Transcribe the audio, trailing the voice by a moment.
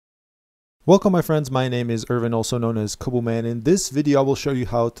Welcome my friends, my name is Irvin, also known as cobuman. In this video I will show you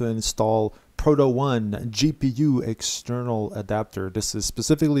how to install proto1 GPU external adapter. This is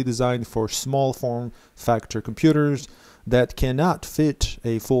specifically designed for small form factor computers that cannot fit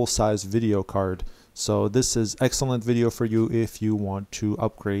a full-size video card. So this is excellent video for you if you want to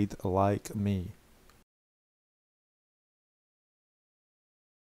upgrade like me.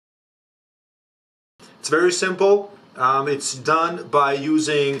 It's very simple. It's done by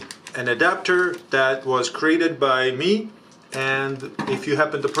using an adapter that was created by me, and if you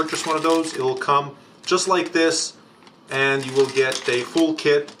happen to purchase one of those, it will come just like this, and you will get a full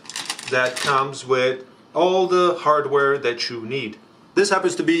kit that comes with all the hardware that you need. This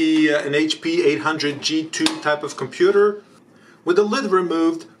happens to be an HP 800G2 type of computer. With the lid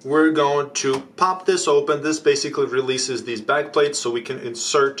removed, we're going to pop this open. This basically releases these back plates so we can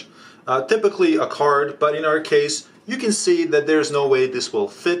insert typically a card, but in our case you can see that there's no way this will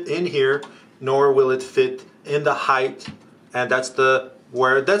fit in here, nor will it fit in the height, and that's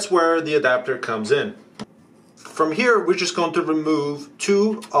where the adapter comes in. From here we're just going to remove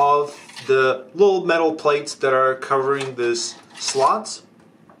two of the little metal plates that are covering these slots.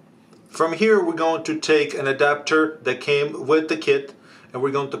 From here we're going to take an adapter that came with the kit and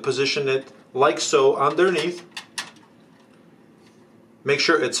we're going to position it like so underneath. Make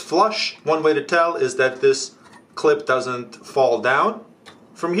sure it's flush. One way to tell is that this clip doesn't fall down.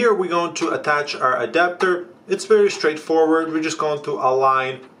 From here we're going to attach our adapter. It's very straightforward. We're just going to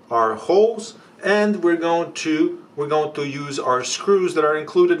align our holes, and we're going to use our screws that are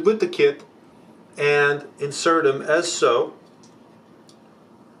included with the kit and insert them as so.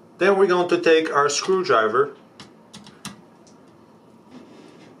 Then we're going to take our screwdriver.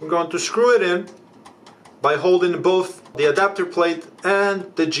 We're going to screw it in by holding both the adapter plate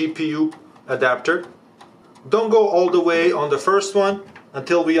and the GPU adapter. Don't go all the way on the first one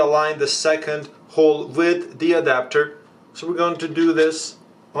until we align the second hole with the adapter. So we're going to do this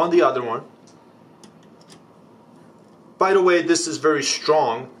on the other one. By the way, this is very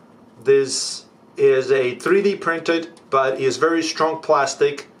strong. This is a 3D printed, but is very strong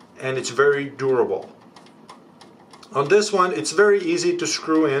plastic, and it's very durable. On this one, it's very easy to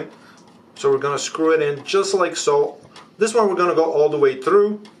screw in. So we're going to screw it in just like so. This one we're going to go all the way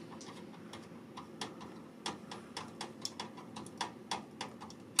through.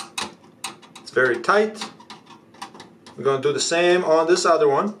 It's very tight. We're going to do the same on this other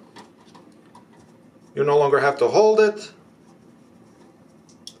one. You no longer have to hold it.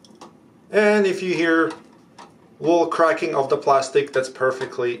 And if you hear a little cracking of the plastic, that's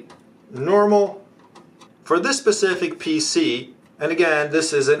perfectly normal. For this specific PC, and again,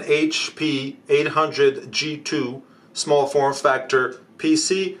 this is an HP 800G2 small form factor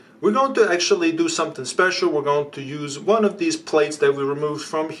PC, we're going to actually do something special. We're going to use one of these plates that we removed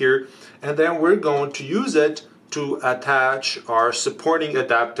from here, and then we're going to use it to attach our supporting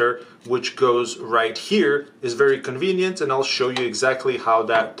adapter, which goes right here. Is very convenient, and I'll show you exactly how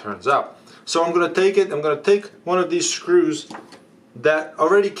that turns out. So I'm going to take one of these screws that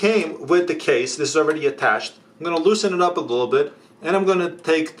already came with the case. This is already attached. I'm going to loosen it up a little bit, and I'm going to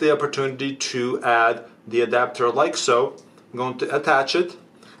take the opportunity to add the adapter like so. I'm going to attach it.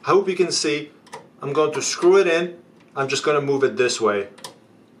 I hope you can see. I'm going to screw it in. I'm just going to move it this way.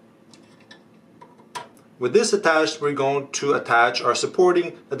 With this attached, we're going to attach our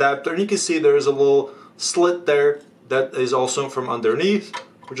supporting adapter, and you can see there is a little slit there that is also from underneath.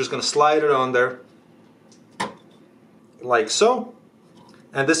 We're just going to slide it on there like so,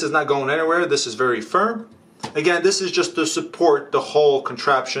 and this is not going anywhere. This is very firm. Again, this is just to support the whole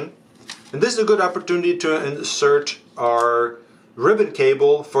contraption, and this is a good opportunity to insert our ribbon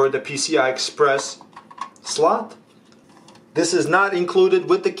cable for the PCI Express slot. This is not included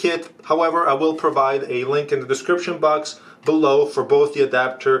with the kit. However, I will provide a link in the description box below for both the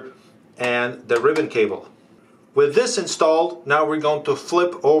adapter and the ribbon cable. With this installed, now we're going to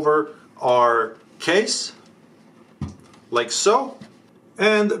flip over our case like so.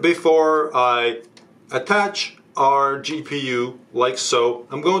 And before I attach our GPU like so,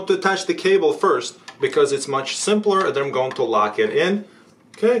 I'm going to attach the cable first because it's much simpler, and then I'm going to lock it in.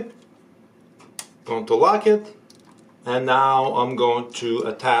 Okay, going to lock it, and now I'm going to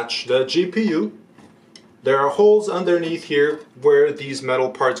attach the GPU. There are holes underneath here where these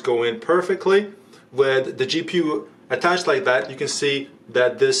metal parts go in perfectly. With the GPU attached like that, you can see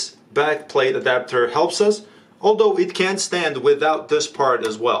that this back plate adapter helps us, although it can stand without this part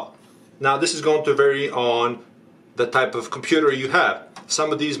as well. Now this is going to vary on the type of computer you have.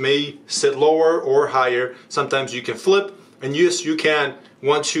 Some of these may sit lower or higher. Sometimes you can flip, and yes, you can,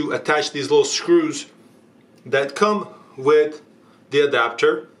 once you attach these little screws that come with the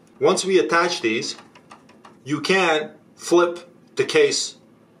adapter, once we attach these, you can flip the case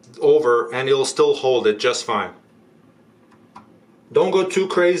over and it'll still hold it just fine. Don't go too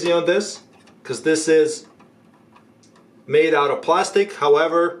crazy on this, because this is made out of plastic.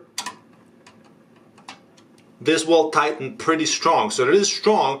 However, this will tighten pretty strong. So it is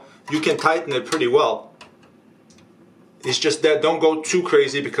strong, you can tighten it pretty well. It's just that don't go too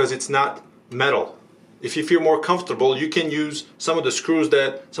crazy because it's not metal. If you feel more comfortable, you can use some of the screws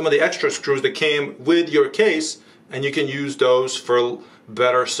some of the extra screws that came with your case, and you can use those for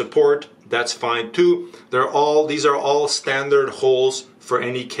better support. That's fine too. These are all standard holes for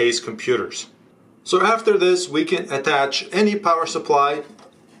any case computers. So after this, we can attach any power supply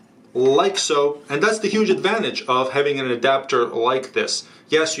like so, and that's the huge advantage of having an adapter like this.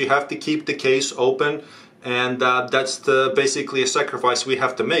 Yes, you have to keep the case open, and that's basically a sacrifice we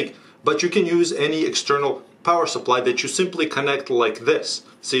have to make. But you can use any external power supply that you simply connect like this.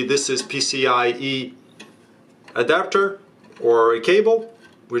 See, this is PCIe adapter or a cable.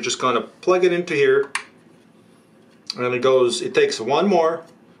 We're just going to plug it into here, and it takes one more.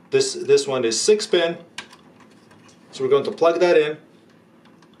 This one is 6-pin, so we're going to plug that in.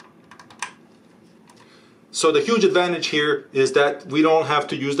 So the huge advantage here is that we don't have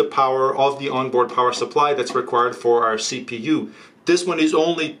to use the power of the onboard power supply that's required for our CPU. This one is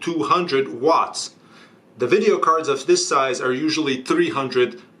only 200 watts. The video cards of this size are usually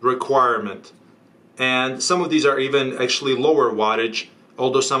 300 requirement. And some of these are even actually lower wattage,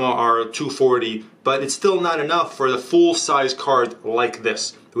 although some are 240, but it's still not enough for the full size card like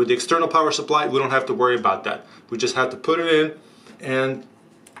this. With the external power supply, we don't have to worry about that. We just have to put it in, and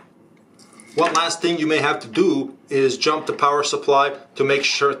one last thing you may have to do is jump the power supply to make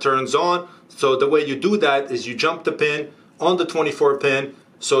sure it turns on. So the way you do that is you jump the pin on the 24 pin,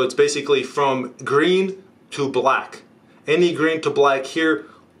 so it's basically from green to black. Any green to black here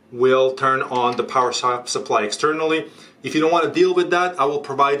will turn on the power supply externally. If you don't want to deal with that, I will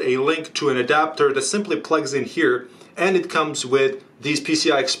provide a link to an adapter that simply plugs in here, and it comes with these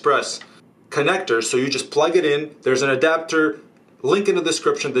PCI Express connectors, so you just plug it in. There's an adapter link in the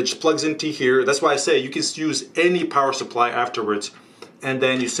description that just plugs into here. That's why I say you can use any power supply afterwards, and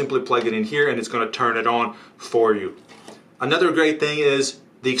then you simply plug it in here and it's going to turn it on for you. Another great thing is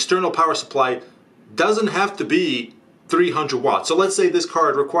the external power supply doesn't have to be 300 watts. So let's say this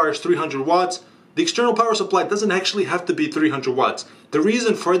card requires 300 watts. The external power supply doesn't actually have to be 300 watts. The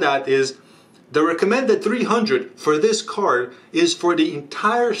reason for that is the recommended 300 for this card is for the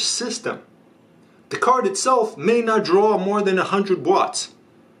entire system. The card itself may not draw more than 100 watts.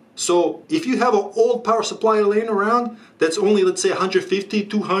 So if you have an old power supply laying around that's only, let's say, 150,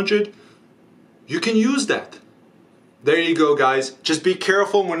 200, you can use that. There you go, guys. Just be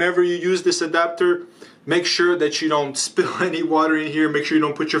careful whenever you use this adapter. Make sure that you don't spill any water in here. Make sure you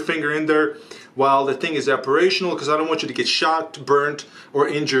don't put your finger in there while the thing is operational, because I don't want you to get shocked, burnt, or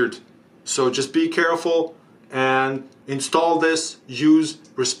injured. So just be careful and install this. Use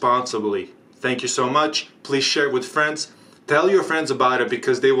responsibly. Thank you so much. Please share it with friends. Tell your friends about it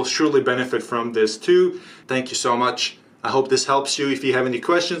because they will surely benefit from this too. Thank you so much. I hope this helps you. If you have any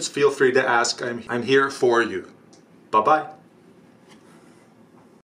questions, feel free to ask. I'm here for you. Bye-bye.